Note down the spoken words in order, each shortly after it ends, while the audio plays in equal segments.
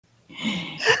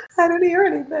I don't hear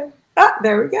anything. Ah,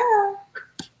 there we go.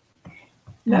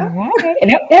 No? All right.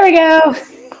 Nope, there we go.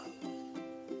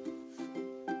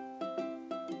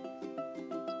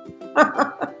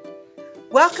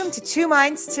 Welcome to Two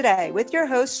Minds Today with your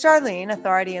host, Charlene,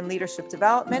 authority in leadership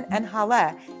development, and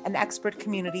Haleh, an expert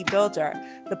community builder.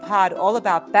 The pod all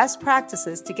about best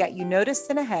practices to get you noticed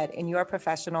and ahead in your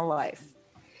professional life.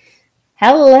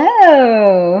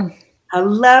 Hello.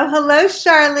 Hello,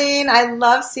 Charlene. I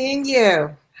love seeing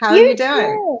you. How are you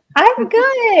doing? Too. I'm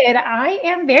good. I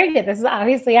am very good. This is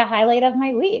obviously a highlight of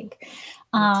my week.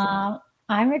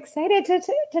 I'm excited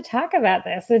to talk about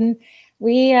this. And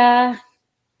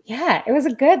it was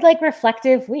a good,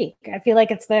 reflective week. I feel like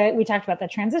we talked about the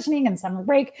transitioning and summer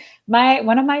break.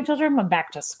 One of my children went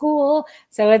back to school.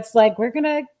 So it's like, we're going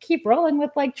to keep rolling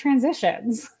with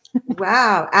transitions.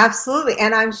 Wow, absolutely.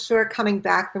 And I'm sure coming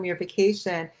back from your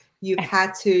vacation, you've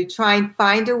had to try and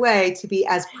find a way to be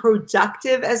as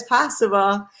productive as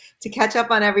possible to catch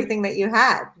up on everything that you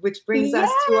had, which brings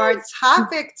us to our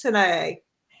topic today.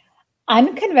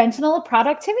 Unconventional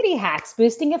productivity hacks,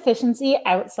 boosting efficiency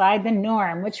outside the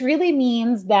norm, which really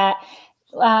means that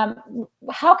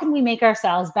how can we make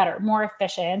ourselves better, more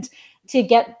efficient to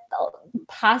get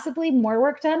possibly more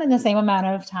work done in the same amount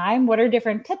of time? What are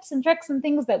different tips and tricks and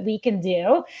things that we can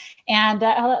do? And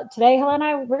today, Helena and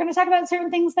I, we're going to talk about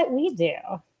certain things that we do.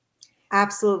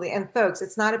 Absolutely. And folks,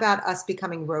 it's not about us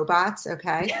becoming robots,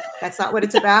 okay? That's not what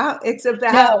it's about. It's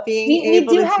about being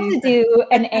able to do... We do have to do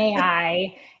an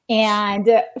AI and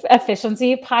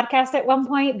efficiency podcast at one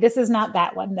point. This is not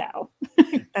that one, though.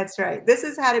 That's right. This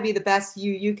is how to be the best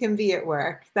you can be at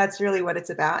work. That's really what it's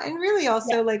about. And really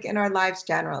also in our lives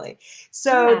generally.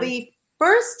 So the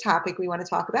first topic we want to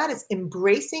talk about is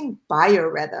embracing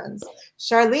biorhythms.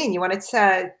 Charlene, you wanted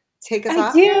to take us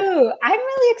off? I do. I'm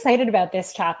really excited about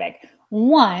this topic.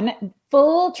 One,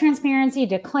 full transparency,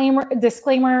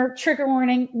 disclaimer, trigger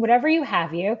warning, whatever you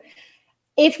have you.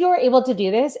 If you're able to do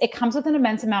this, it comes with an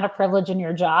immense amount of privilege in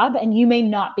your job, and you may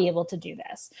not be able to do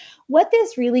this. What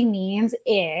this really means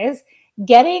is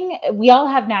we all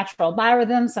have natural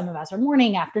biorhythms. Some of us are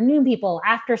morning, afternoon people,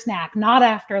 after snack, not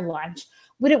after lunch,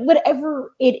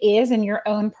 whatever it is in your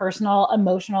own personal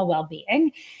emotional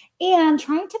well-being, and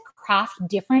trying to craft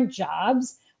different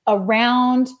jobs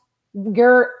around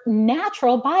your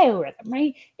natural biorhythm,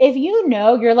 right? If you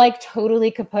know you're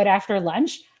totally kaput after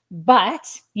lunch,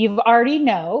 but you've already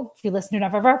know, if you listen to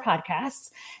enough of our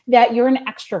podcasts, that you're an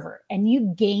extrovert and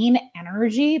you gain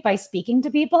energy by speaking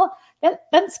to people,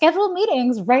 then schedule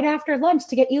meetings right after lunch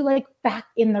to get you back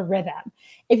in the rhythm.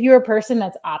 If you're a person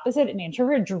that's opposite, an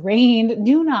introvert, drained,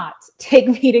 do not take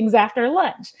meetings after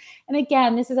lunch. And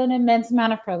again, this is an immense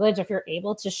amount of privilege. If you're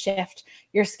able to shift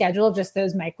your schedule, just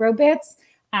those micro bits,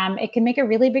 it can make a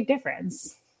really big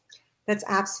difference. That's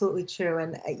absolutely true.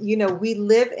 And, we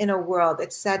live in a world,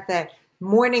 it's said that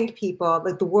morning people,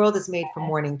 the world is made for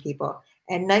morning people,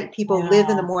 and night people live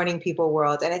in the morning people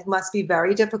world. And it must be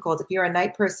very difficult if you're a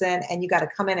night person and you got to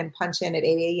come in and punch in at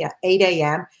 8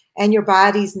 a.m. and your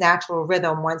body's natural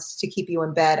rhythm wants to keep you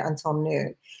in bed until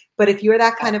noon. But if you're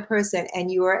that kind of person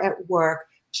and you are at work,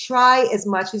 try as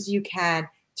much as you can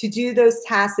to do those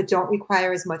tasks that don't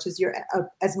require as much of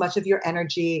your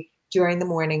energy during the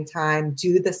morning time.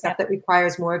 Do the stuff that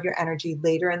requires more of your energy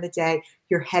later in the day.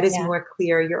 Your head is more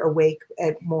clear. You're awake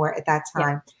more at that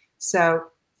time. So,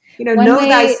 know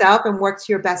thyself and work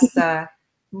to your best. Work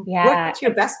to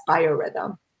your best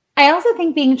biorhythm. I also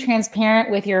think being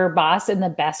transparent with your boss in the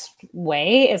best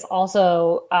way is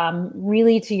also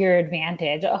really to your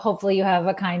advantage. Hopefully you have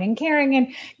a kind and caring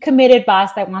and committed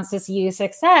boss that wants to see you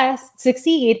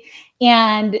succeed,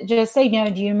 and just say,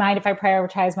 do you mind if I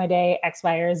prioritize my day X,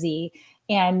 Y, or Z?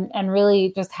 And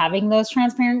really just having those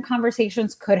transparent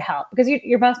conversations could help, because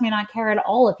your boss may not care at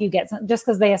all if you get just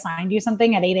because they assigned you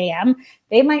something at 8 a.m.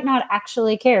 They might not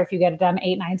actually care if you get it done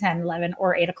 8, 9, 10, 11,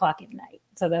 or 8 o'clock at night.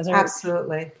 So those are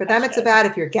absolutely for them. It's about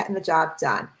if you're getting the job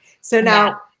done. So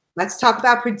now let's talk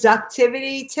about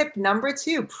productivity tip number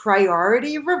 2,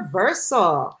 priority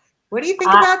reversal. What do you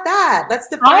think about that? Let's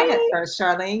define it first,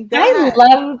 Charlene. Go ahead.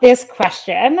 Love this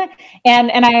question.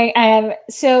 And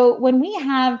so when we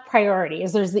have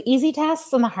priorities, there's the easy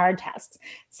tasks and the hard tasks.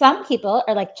 Some people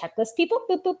are checklist people,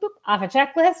 boop, boop, boop, off a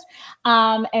checklist,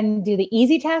 and do the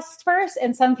easy tasks first.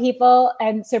 And some people,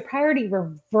 and so priority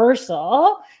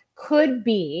reversal could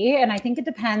be, and I think it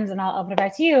depends, and I'll open it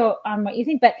back to you on what you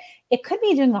think, but it could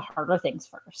be doing the harder things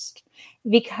first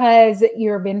because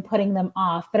you've been putting them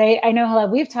off. But I know, Hala,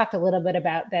 we've talked a little bit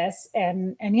about this,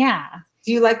 and yeah.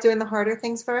 Do you like doing the harder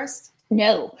things first?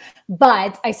 No,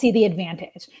 but I see the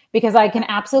advantage because I can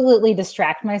absolutely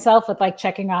distract myself with like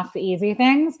checking off the easy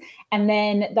things. And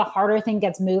then the harder thing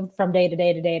gets moved from day to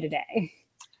day to day to day.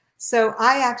 So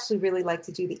I actually really like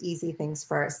to do the easy things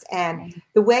first. And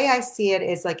the way I see it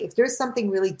is like, if there's something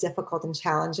really difficult and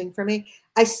challenging for me,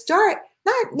 I start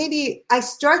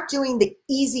doing the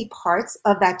easy parts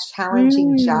of that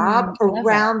challenging job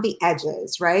around the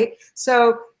edges, right?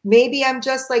 So maybe I'm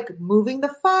just like moving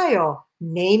the file,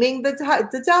 naming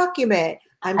the document.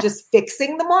 I'm just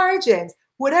fixing the margins.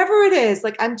 Whatever it is,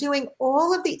 like I'm doing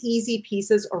all of the easy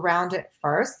pieces around it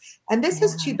first. And this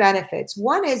has two benefits.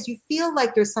 One is you feel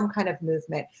like there's some kind of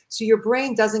movement, so your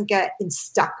brain doesn't get in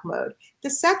stuck mode. The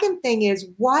second thing is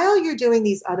while you're doing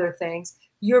these other things,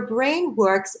 your brain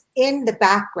works in the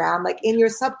background, like in your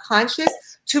subconscious,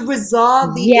 to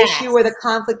resolve the issue or the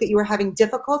conflict that you were having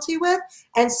difficulty with.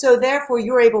 And so therefore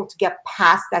you're able to get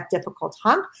past that difficult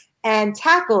hump and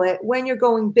tackle it when you're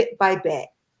going bit by bit.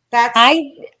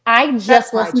 I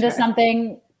just listened to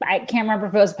something. I can't remember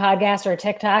if it was a podcast or a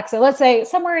TikTok. So let's say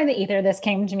somewhere in the ether, this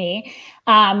came to me.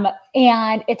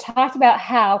 And it talked about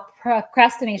how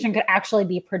procrastination could actually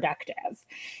be productive,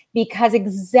 because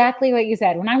exactly what you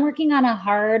said, when I'm working on a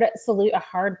hard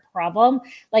problem,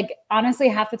 like honestly,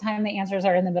 half the time the answers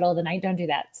are in the middle of the night. Don't do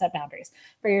that. Set boundaries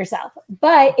for yourself.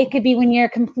 But it could be when you're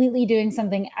completely doing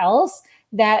something else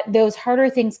that those harder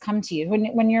things come to you.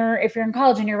 If you're in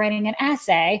college and you're writing an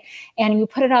essay and you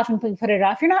put it off,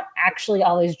 you're not actually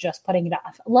always just putting it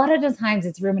off. A lot of the times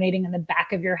it's ruminating in the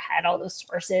back of your head, all those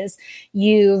sources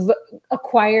you've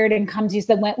acquired and come to you,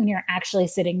 so that when you're actually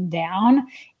sitting down,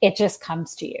 it just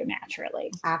comes to you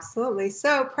naturally. Absolutely.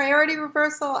 So priority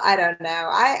reversal, I don't know.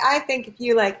 I think if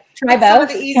you like try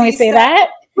both, can we say that?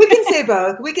 We can say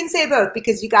both. We can say both,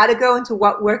 because you got to go into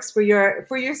what works for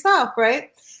yourself,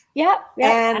 right? Yeah.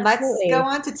 And absolutely. Let's go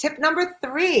on to tip number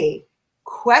 3,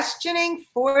 questioning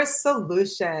for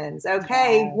solutions.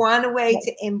 Okay. One way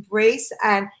to embrace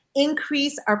and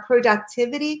increase our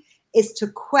productivity is to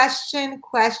question.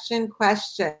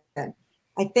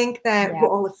 I think that we're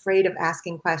all afraid of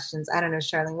asking questions. I don't know,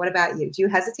 Charlene, what about you? Do you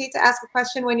hesitate to ask a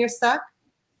question when you're stuck?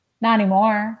 Not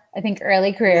anymore. I think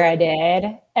early career I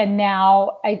did. And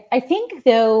now I think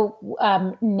though,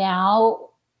 now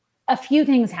a few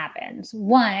things happened.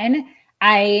 One,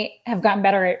 I have gotten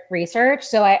better at research.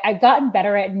 So I've gotten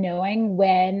better at knowing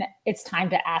when it's time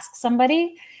to ask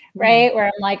somebody, right? Where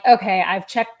I'm like, okay, I've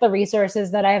checked the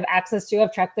resources that I have access to.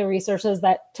 I've checked the resources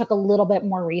that took a little bit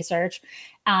more research.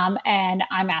 And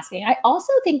I'm asking. I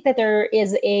also think that there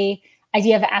is a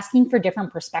idea of asking for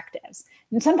different perspectives.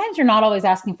 And sometimes you're not always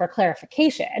asking for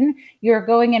clarification. You're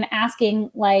going and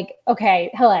asking like,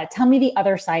 okay, Hilla, tell me the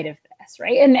other side of this,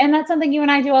 right? And that's something you and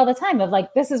I do all the time of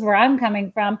like, this is where I'm coming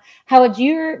from. How would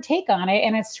your take on it?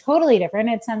 And it's totally different.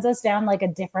 It sends us down like a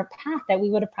different path that we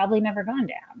would have probably never gone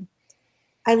down.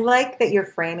 I like that you're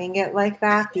framing it like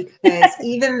that, because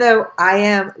even though I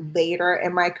am later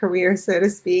in my career, so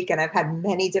to speak, and I've had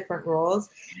many different roles,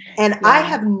 and I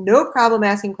have no problem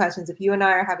asking questions if you and I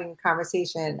are having a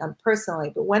conversation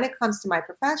personally, but when it comes to my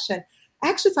profession, I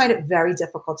actually find it very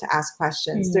difficult to ask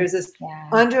questions. There's this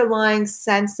underlying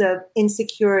sense of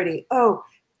insecurity. Oh,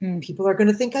 people are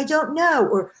going to think I don't know,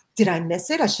 or did I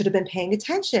miss it? I should have been paying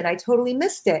attention. I totally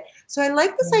missed it. So I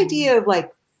like this idea of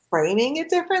like framing it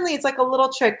differently. It's like a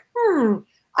little trick. I'm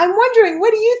wondering,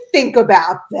 what do you think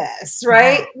about this?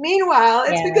 Right. Meanwhile,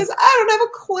 it's because I don't have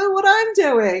a clue what I'm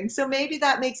doing. So maybe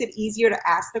that makes it easier to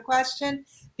ask the question,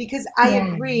 because I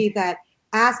agree that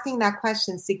asking that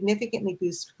question significantly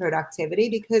boosts productivity,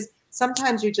 because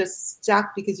sometimes you're just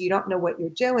stuck because you don't know what you're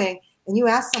doing, and you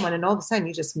ask someone and all of a sudden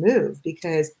you just move.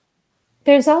 Because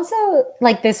there's also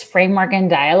like this framework and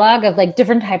dialogue of like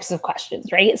different types of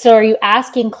questions, right? So are you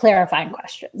asking clarifying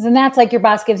questions? And that's like your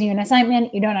boss gives you an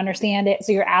assignment, you don't understand it.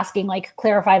 So you're asking like,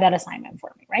 clarify that assignment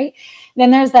for me, right? Then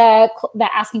there's the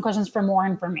asking questions for more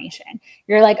information.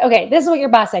 You're like, okay, this is what your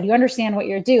boss said. You understand what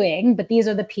you're doing, but these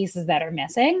are the pieces that are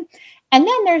missing. And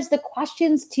then there's the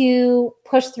questions to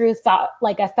push through thought,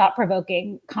 like a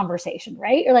thought-provoking conversation,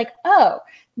 right? You're like, oh,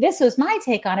 this was my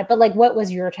take on it, but like, what was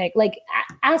your take? Like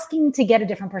asking to get a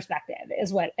different perspective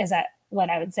is what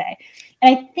I would say.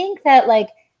 And I think that like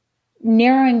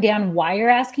narrowing down why you're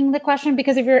asking the question,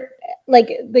 because if you're like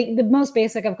the most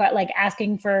basic of like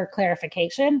asking for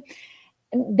clarification,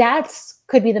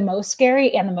 could be the most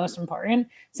scary and the most important.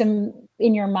 So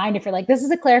in your mind, if you're like, this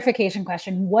is a clarification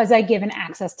question, was I given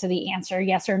access to the answer,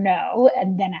 yes or no?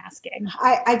 And then asking.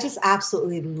 I just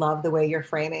absolutely love the way you're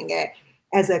framing it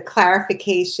as a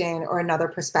clarification or another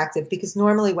perspective, because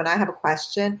normally when I have a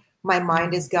question, my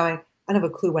mind is going, I don't have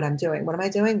a clue what I'm doing. What am I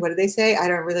doing? What do they say? I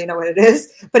don't really know what it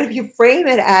is. But if you frame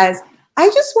it as, I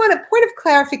just want a point of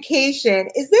clarification.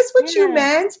 Is this what you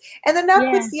meant? And then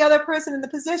that puts the other person in the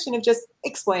position of just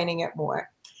explaining it more.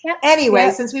 Yep.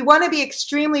 Anyway, since we want to be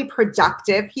extremely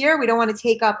productive here, we don't want to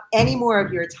take up any more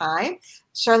of your time.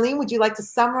 Charlene, would you like to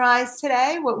summarize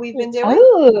today what we've been doing?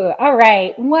 Oh, all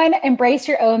right. 1, embrace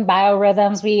your own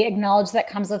biorhythms. We acknowledge that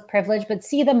comes with privilege, but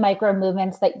see the micro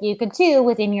movements that you could do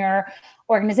within your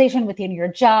organization, within your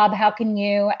job. How can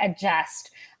you adjust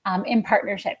in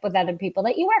partnership with other people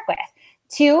that you work with?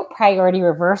 2, priority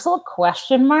reversal, ?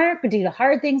 Do the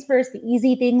hard things first, the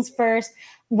easy things first.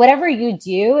 Whatever you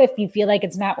do, if you feel like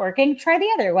it's not working, try the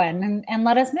other one and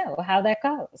let us know how that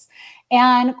goes.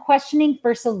 And questioning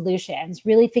for solutions,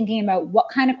 really thinking about what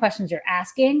kind of questions you're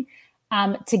asking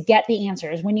to get the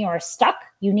answers. When you are stuck,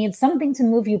 you need something to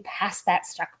move you past that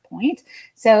stuck point.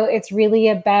 So it's really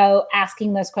about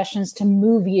asking those questions to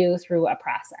move you through a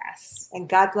process. And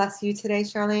God bless you today,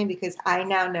 Charlene, because I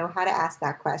now know how to ask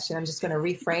that question. I'm just going to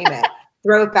reframe it.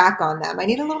 Throw it back on them. I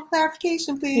need a little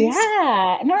clarification, please.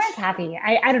 Yeah, no one's happy.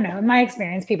 I don't know. In my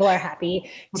experience, people are happy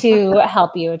to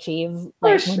help you achieve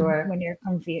when you're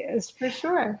confused. For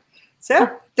sure.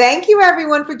 So thank you,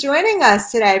 everyone, for joining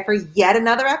us today for yet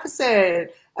another episode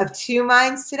of Two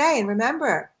Minds Today. And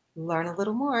remember, learn a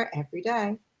little more every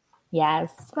day.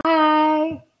 Yes.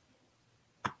 Bye.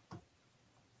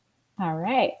 All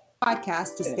right.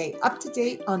 Podcast to stay up to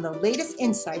date on the latest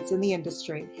insights in the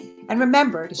industry. And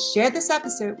remember to share this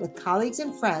episode with colleagues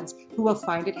and friends who will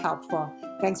find it helpful.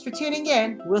 Thanks for tuning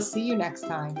in. We'll see you next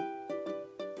time.